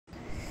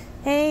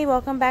Hey,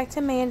 welcome back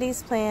to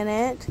Mandy's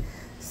Planet.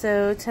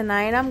 So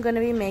tonight I'm going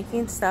to be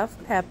making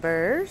stuffed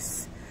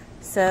peppers.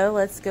 So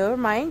let's go over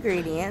my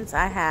ingredients.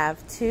 I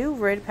have 2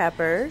 red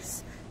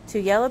peppers, 2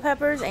 yellow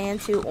peppers,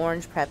 and 2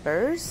 orange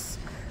peppers.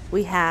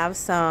 We have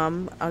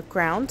some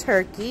ground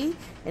turkey,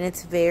 and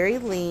it's very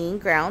lean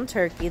ground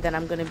turkey that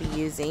I'm going to be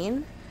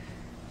using.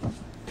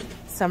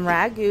 Some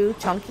ragu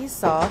chunky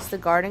sauce, the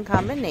garden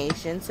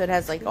combination, so it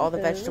has like all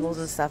the vegetables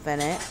and stuff in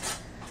it.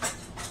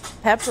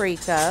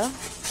 Paprika,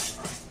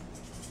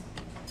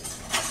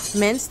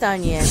 minced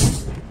onion,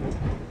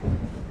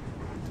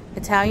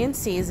 Italian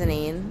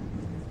seasoning,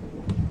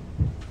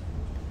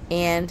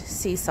 and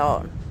sea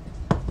salt.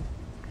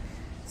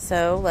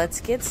 So let's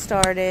get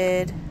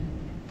started.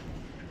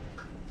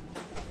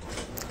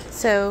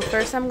 So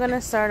first I'm going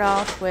to start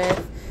off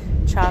with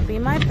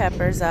chopping my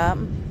peppers up,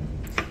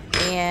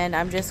 and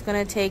I'm just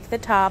going to take the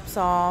tops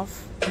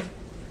off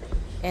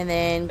and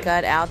then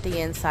gut out the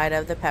inside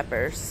of the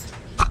peppers.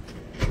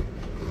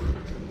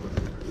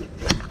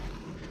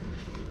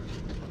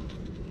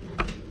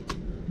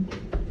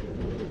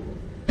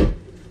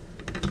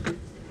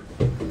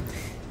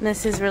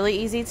 This is really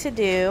easy to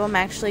do. I'm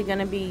actually going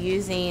to be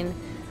using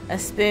a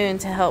spoon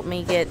to help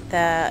me get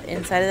the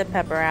inside of the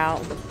pepper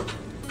out.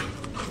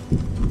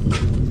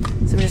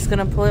 So I'm just going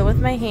to pull it with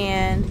my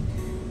hand,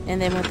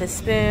 and then with the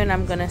spoon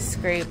I'm going to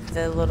scrape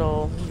the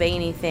little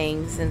veiny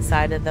things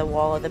inside of the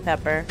wall of the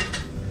pepper.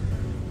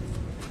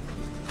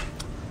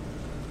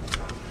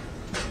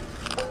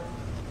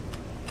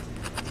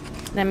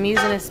 And I'm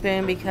using a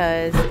spoon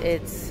because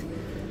it's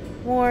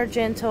more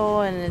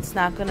gentle and it's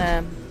not going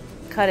to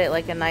cut it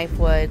like a knife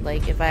would,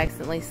 like if I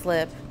accidentally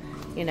slip,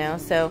 you know.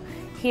 So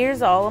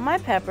here's all of my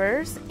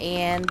peppers,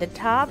 and the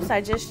tops I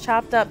just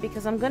chopped up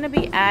because I'm going to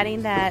be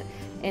adding that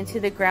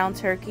into the ground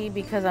turkey,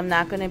 because I'm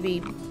not going to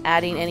be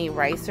adding any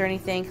rice or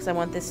anything, because I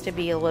want this to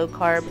be a low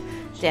carb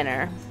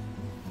dinner.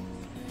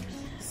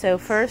 So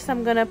first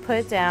I'm going to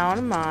put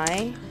down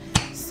my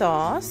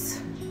sauce,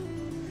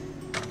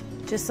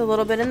 just a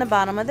little bit in the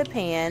bottom of the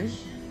pan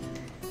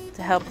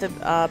to help the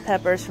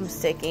peppers from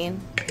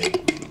sticking.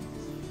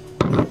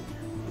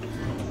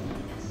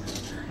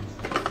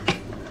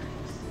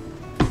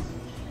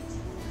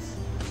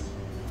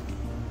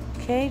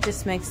 Okay,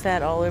 just mix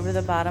that all over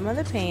the bottom of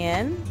the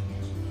pan.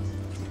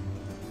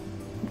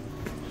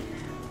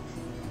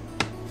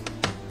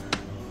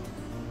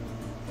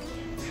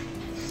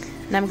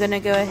 And I'm going to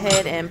go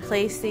ahead and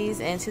place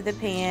these into the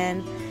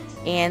pan,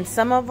 and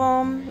some of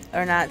them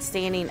are not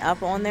standing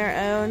up on their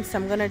own, so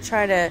I'm going to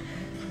try to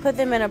put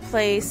them in a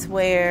place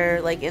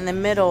where, like in the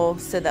middle,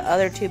 so the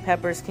other 2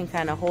 peppers can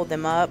kind of hold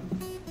them up.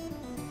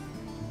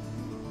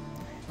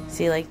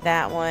 See, like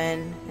that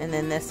one and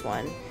then this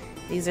one.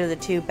 These are the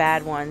 2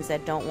 bad ones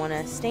that don't want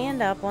to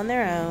stand up on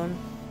their own.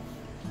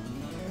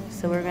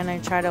 So we're going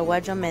to try to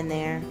wedge them in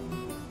there.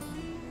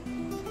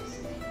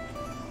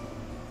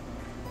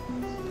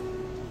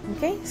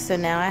 Okay, so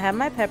now I have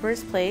my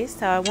peppers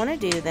placed how I want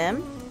to do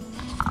them.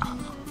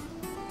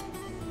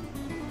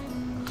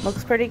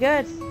 Looks pretty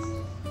good.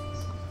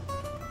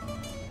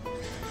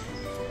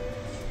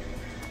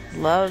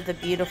 Love the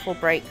beautiful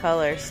bright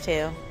colors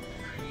too.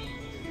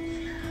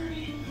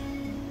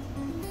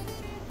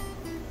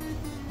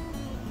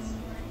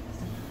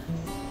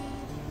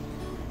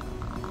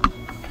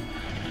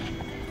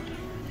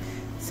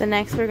 So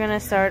next we're going to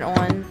start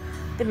on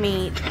the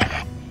meat.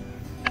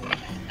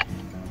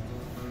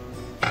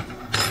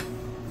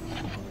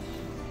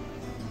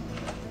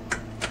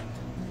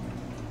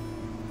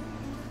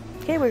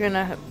 Okay, we're going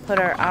to put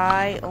our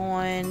eye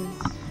on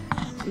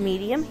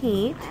medium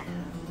heat.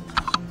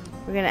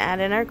 We're going to add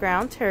in our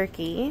ground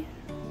turkey.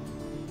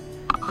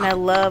 And I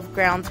love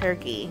ground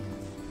turkey.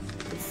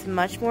 It's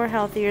much more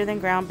healthier than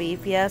ground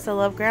beef. Yes, I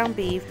love ground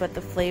beef, but the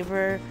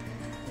flavor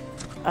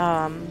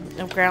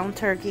of ground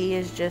turkey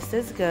is just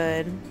as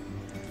good,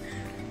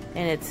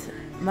 and it's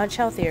much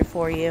healthier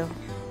for you.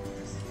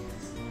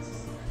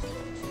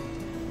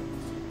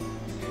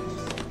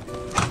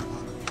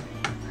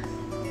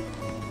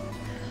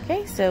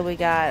 Okay, so we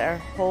got our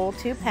whole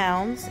 2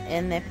 pounds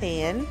in the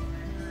pan.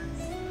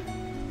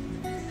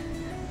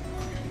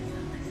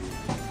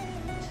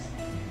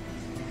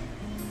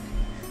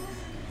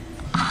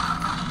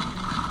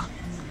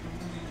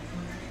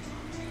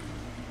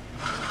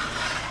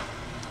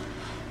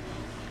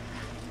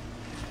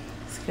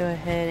 Go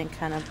ahead and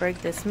kind of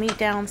break this meat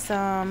down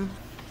some.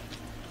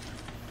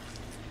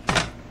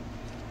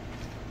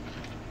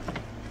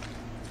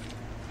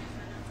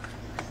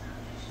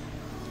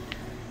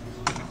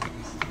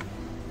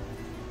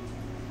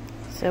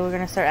 So we're going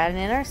to start adding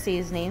in our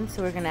seasoning.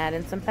 So we're going to add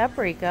in some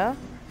paprika.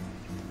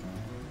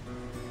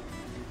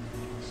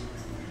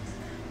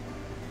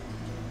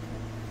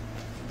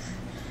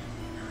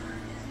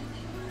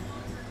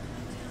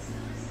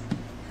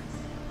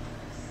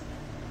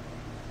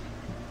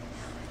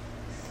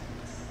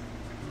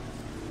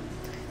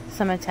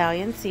 Some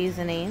Italian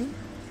seasoning.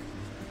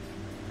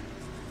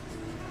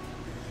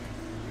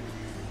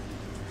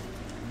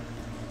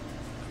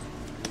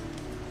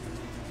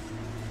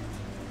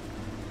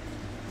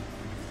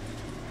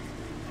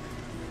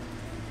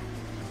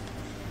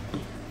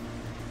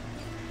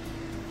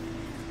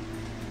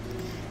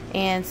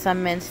 and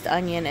some minced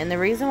onion. And the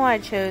reason why I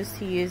chose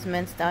to use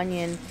minced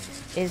onion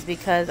is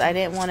because I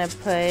didn't want to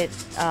put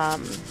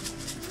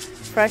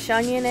fresh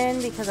onion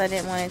in, because I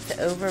didn't want it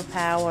to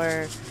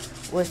overpower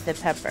with the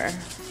pepper.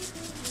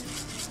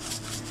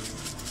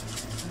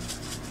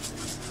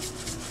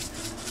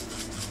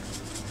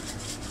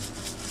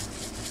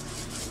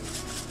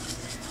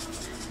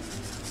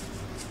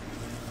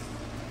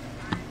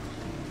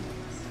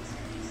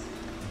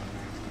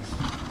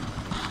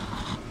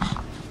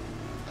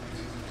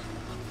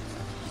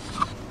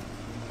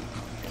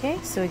 Okay,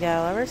 so we got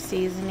all of our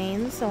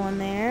seasonings on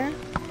there,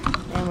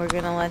 and we're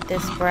gonna let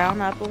this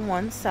brown up on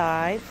one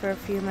side for a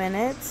few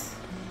minutes.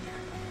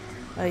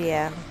 Oh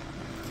yeah,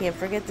 can't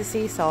forget the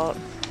sea salt.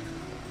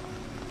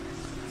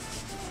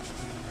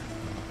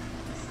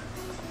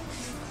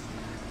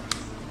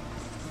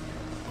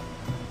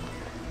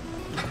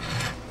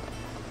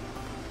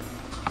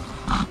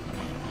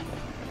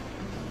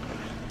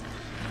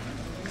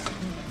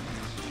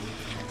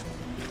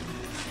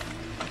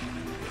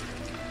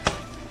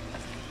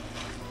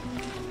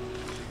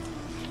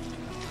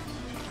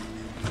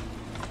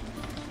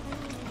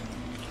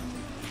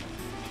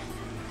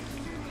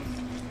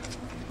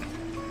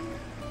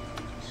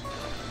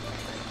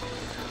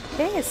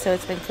 Okay, so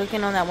it's been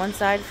cooking on that one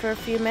side for a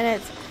few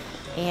minutes,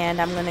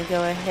 and I'm going to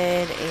go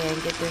ahead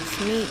and get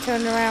this meat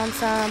turned around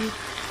some.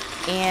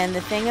 And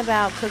the thing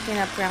about cooking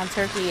up ground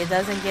turkey, it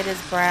doesn't get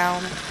as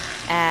brown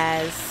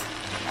as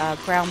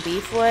ground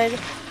beef would,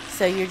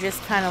 so you're just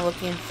kind of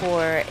looking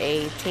for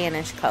a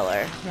tannish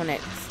color when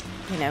it,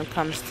 you know,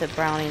 comes to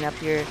browning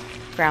up your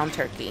ground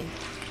turkey.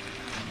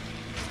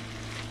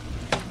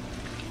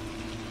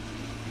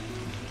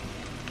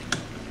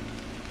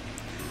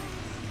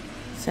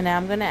 So now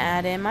I'm going to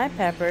add in my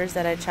peppers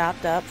that I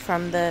chopped up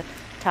from the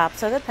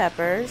tops of the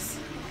peppers.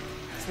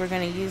 So we're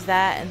going to use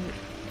that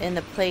in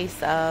the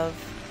place of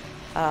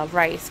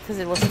rice, because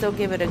it will still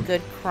give it a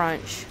good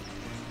crunch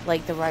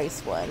like the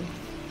rice would.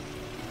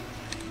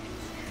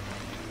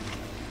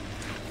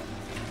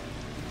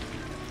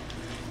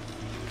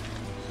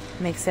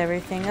 Mix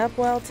everything up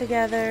well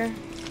together.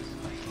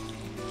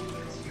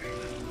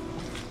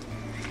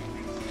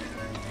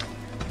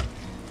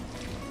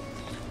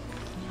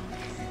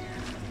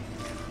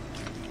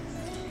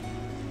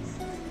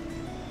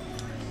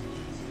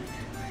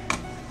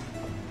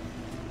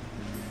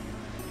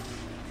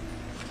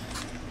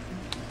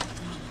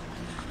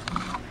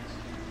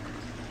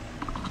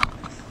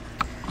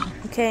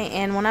 Okay,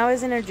 and when I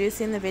was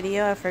introducing the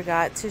video, I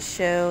forgot to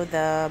show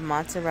the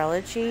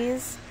mozzarella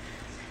cheese.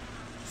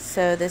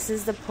 So this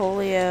is the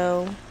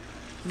polio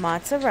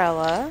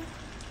mozzarella.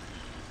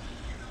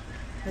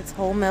 It's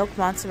whole milk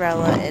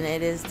mozzarella, and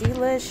it is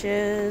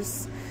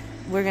delicious.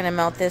 We're going to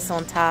melt this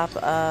on top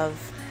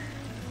of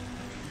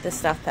the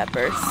stuffed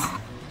peppers.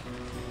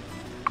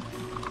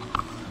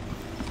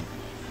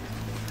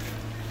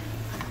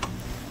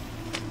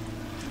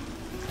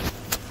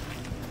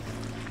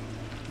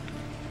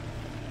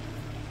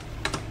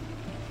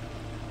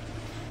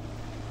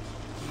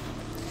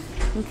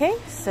 Okay,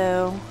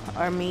 so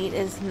our meat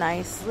is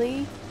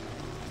nicely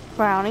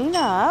browning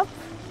up.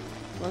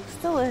 Looks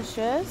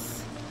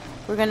delicious.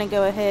 We're going to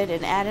go ahead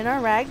and add in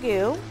our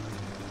ragu.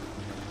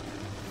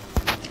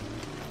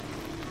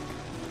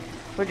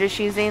 We're just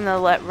using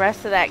the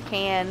rest of that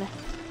can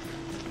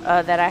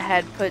that I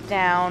had put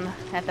down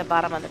at the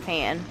bottom of the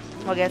pan.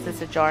 Well, I guess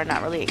it's a jar,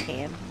 not really a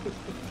can.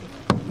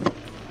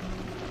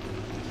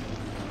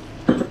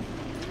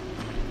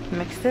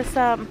 Mix this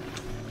up.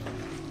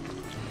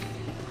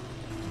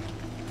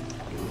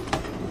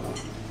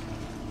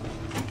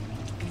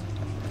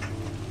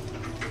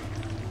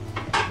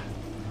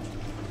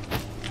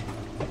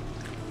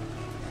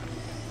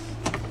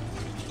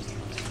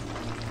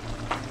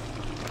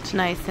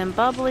 Nice and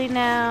bubbly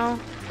now.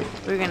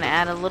 We're going to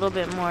add a little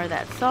bit more of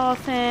that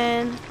sauce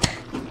in.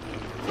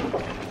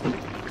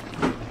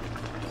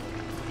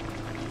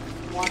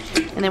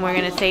 And then we're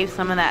going to save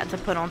some of that to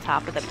put on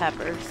top of the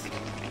peppers.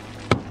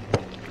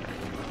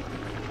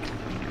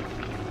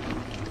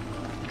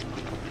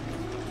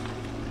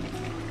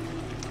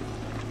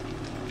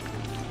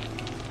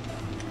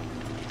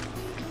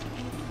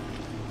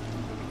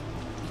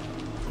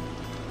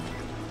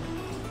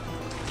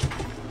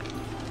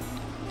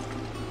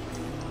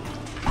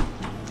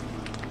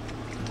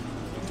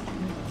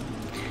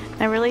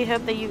 I really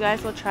hope that you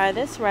guys will try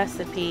this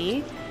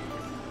recipe,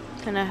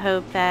 and I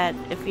hope that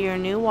if you're a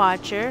new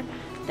watcher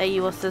that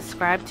you will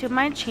subscribe to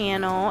my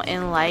channel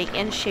and like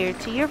and share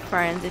to your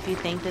friends if you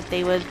think that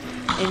they would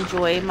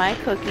enjoy my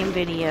cooking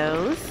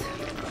videos.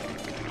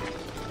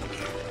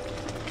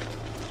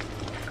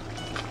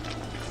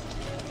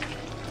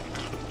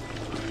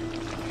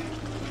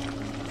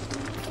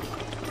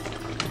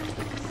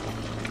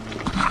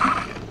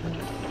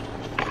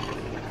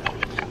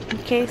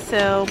 Okay,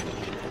 so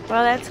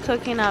while that's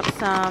cooking up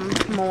some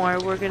more,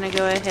 we're going to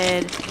go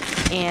ahead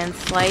and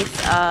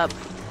slice up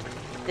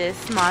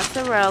this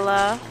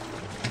mozzarella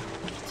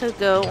to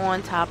go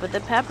on top of the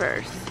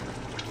peppers.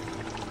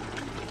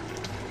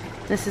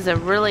 This is a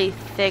really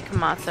thick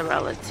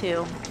mozzarella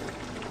too.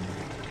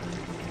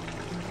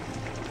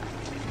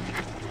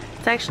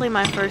 It's actually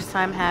my first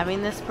time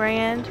having this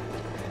brand.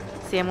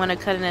 See, I'm going to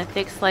cut in a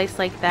thick slice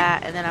like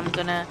that, and then I'm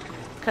going to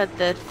cut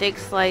the thick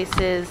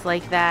slices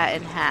like that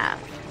in half.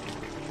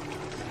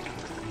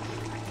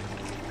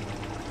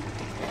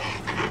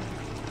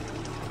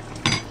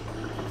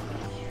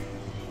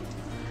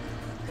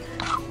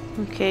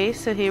 Okay,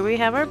 so here we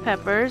have our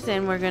peppers,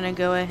 and we're going to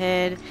go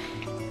ahead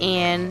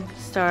and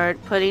start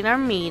putting our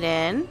meat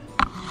in.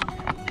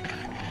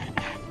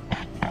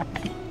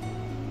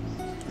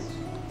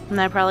 And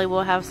I probably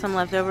will have some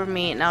leftover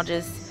meat, and I'll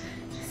just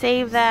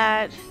save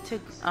that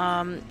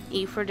to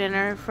eat for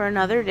dinner for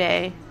another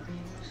day.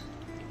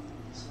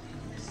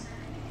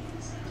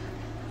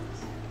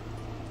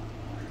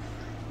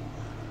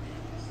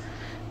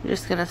 I'm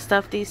just going to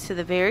stuff these to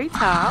the very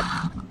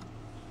top.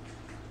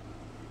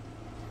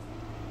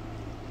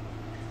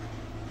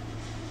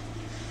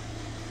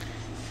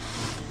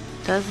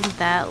 Doesn't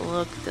that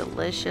look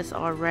delicious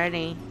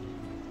already?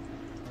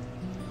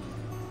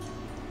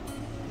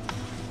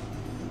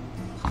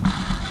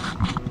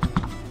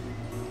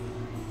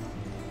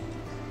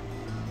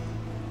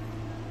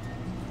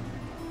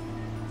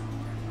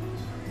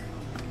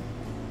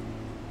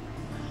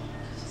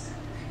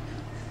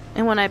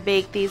 And when I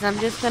bake these, I'm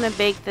just going to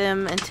bake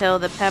them until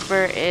the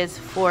pepper is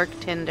fork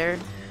tender.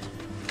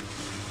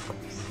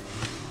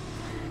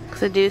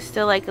 Because I do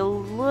still like a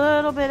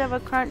little bit of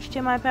a crunch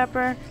to my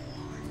pepper.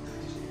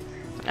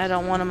 I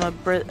don't want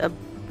them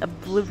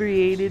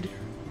obliterated.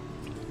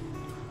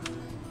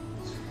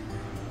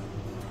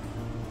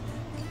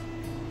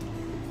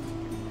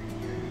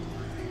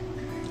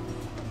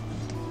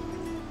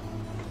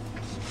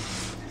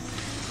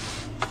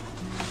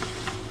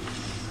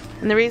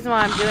 And the reason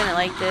why I'm doing it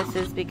like this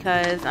is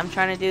because I'm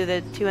trying to do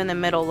the two in the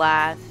middle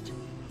last.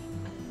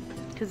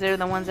 Because they're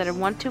the ones that I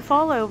want to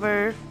fall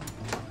over.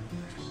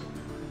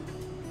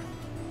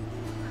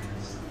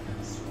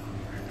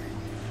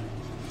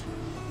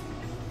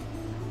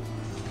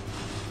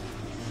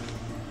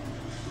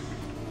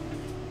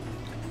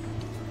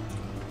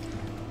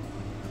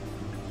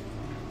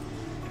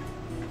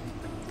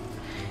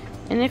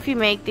 And if you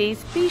make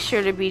these, be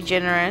sure to be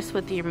generous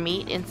with your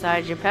meat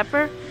inside your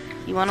pepper.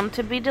 You want them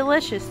to be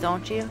delicious,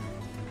 don't you?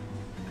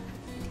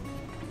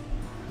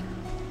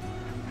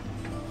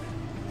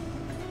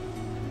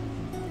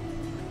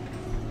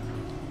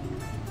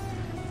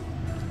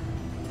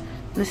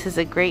 This is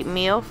a great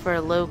meal for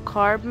a low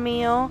carb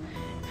meal.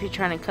 If you're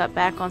trying to cut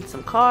back on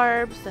some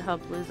carbs to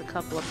help lose a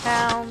couple of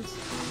pounds.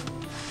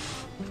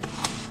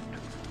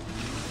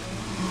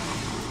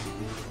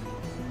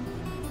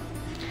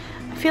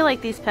 I feel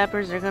like these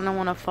peppers are going to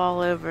want to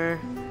fall over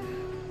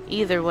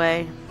either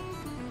way.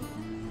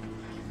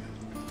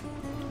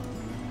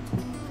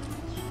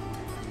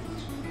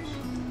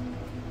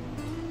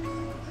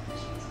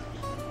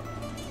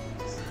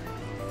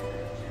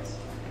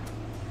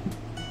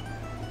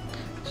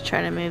 Just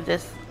trying to move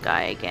this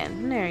guy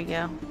again. There you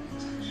go.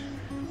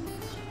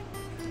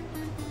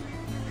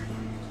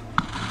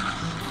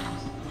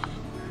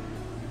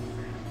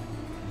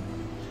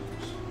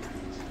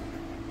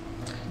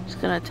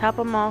 Gonna top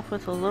them off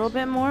with a little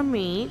bit more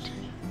meat.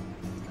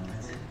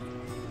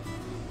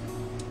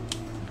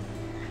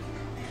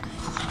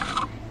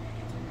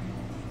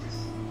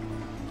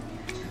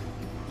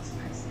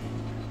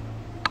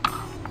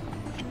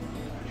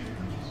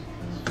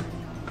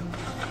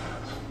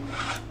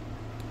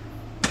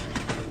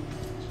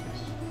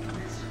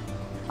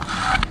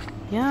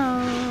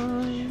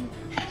 Yum.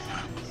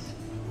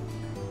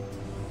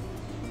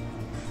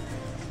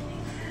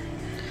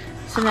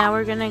 So now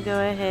we're gonna go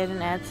ahead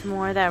and add some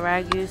more of that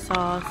ragu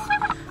sauce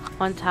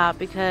on top,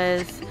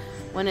 because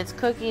when it's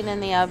cooking in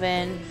the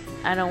oven,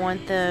 I don't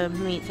want the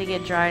meat to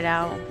get dried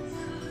out.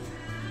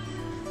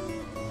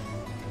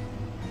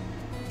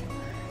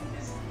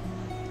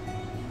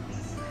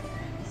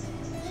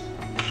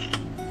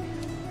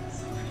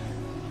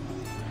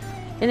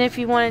 And if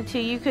you wanted to,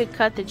 you could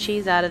cut the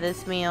cheese out of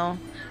this meal.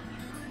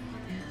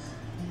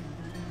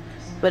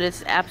 But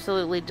it's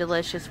absolutely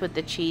delicious with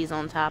the cheese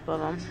on top of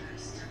them.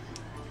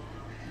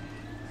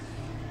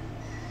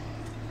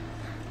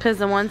 Because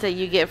the ones that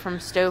you get from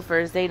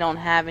Stouffer's, they don't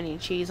have any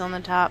cheese on the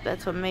top.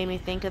 That's what made me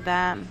think of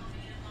that.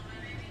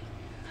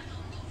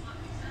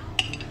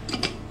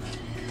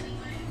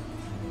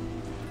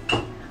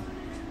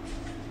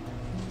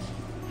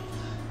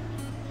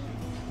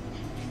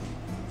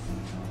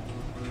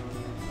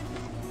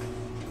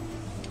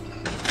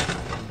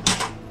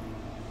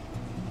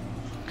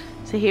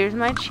 So here's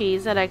my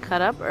cheese that I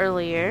cut up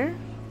earlier.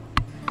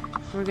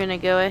 We're going to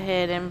go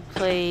ahead and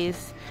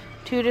place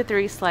 2 to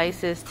 3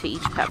 slices to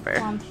each pepper.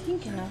 While I'm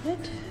thinking of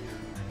it,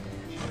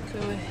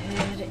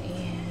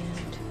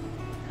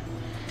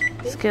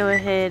 let's go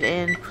ahead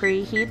and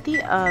preheat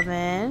the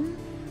oven.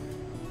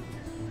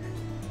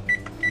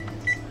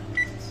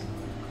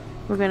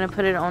 We're going to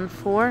put it on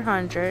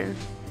 400.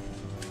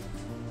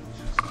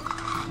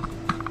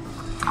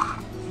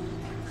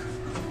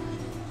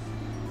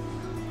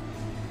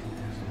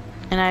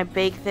 And I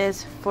bake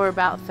this for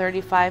about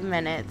 35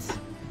 minutes.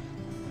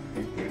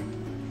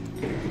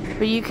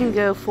 But you can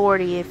go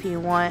 40 if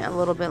you want a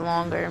little bit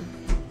longer.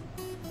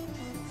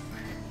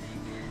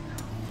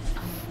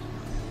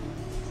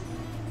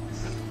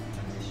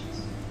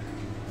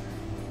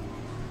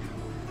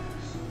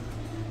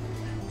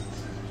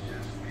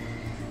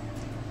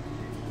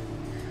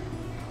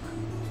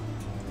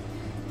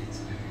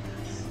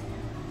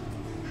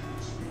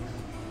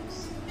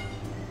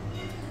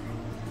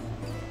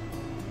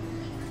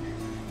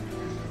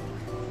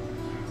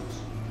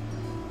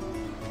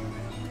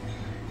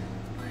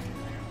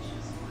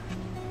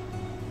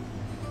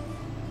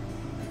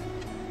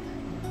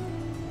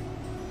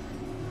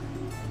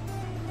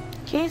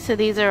 Okay, so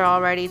these are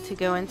all ready to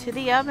go into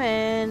the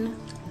oven.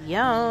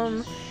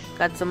 Yum.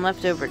 Got some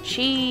leftover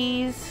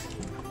cheese.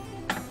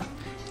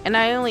 And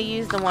I only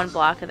used the one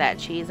block of that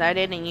cheese. I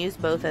didn't use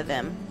both of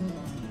them.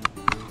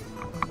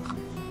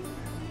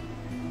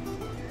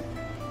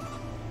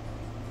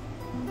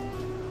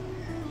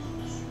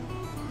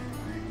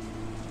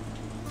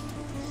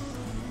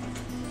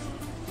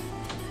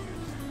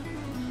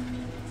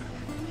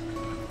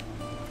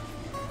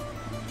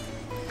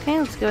 Okay,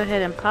 let's go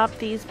ahead and pop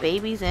these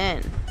babies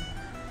in.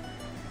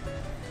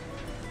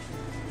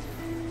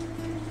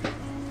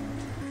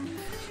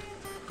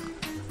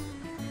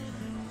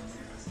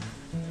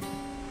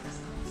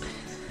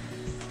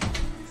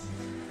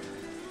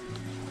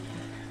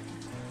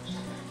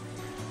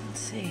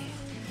 See,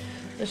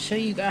 let's show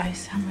you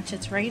guys how much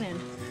it's raining.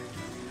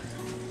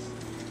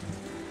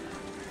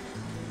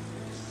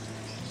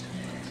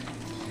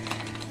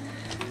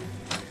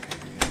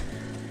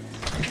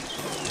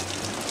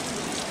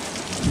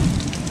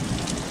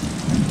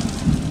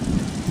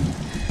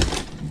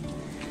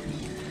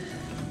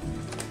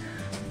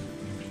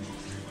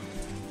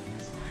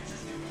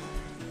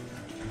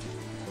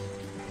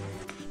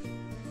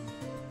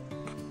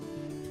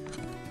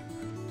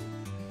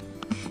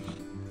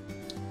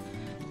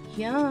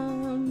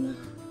 Yum!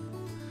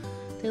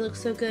 They look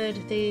so good.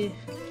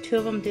 Two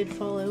of them did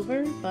fall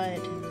over, but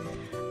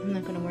I'm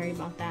not gonna worry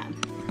about that.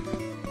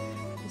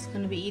 I'm just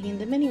gonna be eating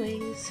them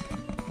anyways.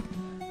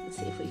 Let's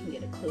see if we can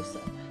get a close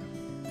up.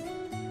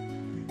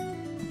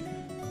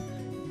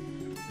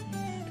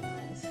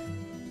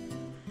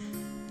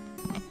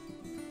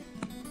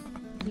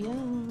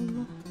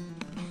 Yum!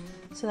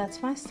 So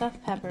that's my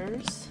stuffed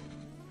peppers.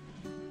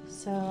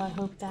 So I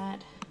hope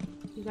that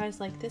you guys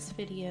like this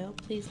video.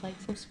 Please like,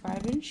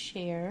 subscribe, and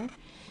share.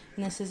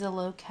 And this is a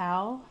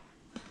low-cal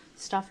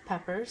stuffed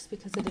peppers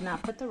because I did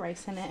not put the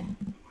rice in it.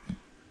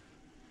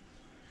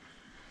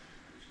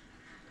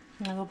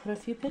 And I will put a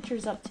few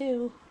pictures up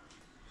too.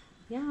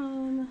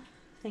 Yum!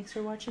 Thanks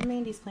for watching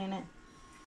Mandy's Planet.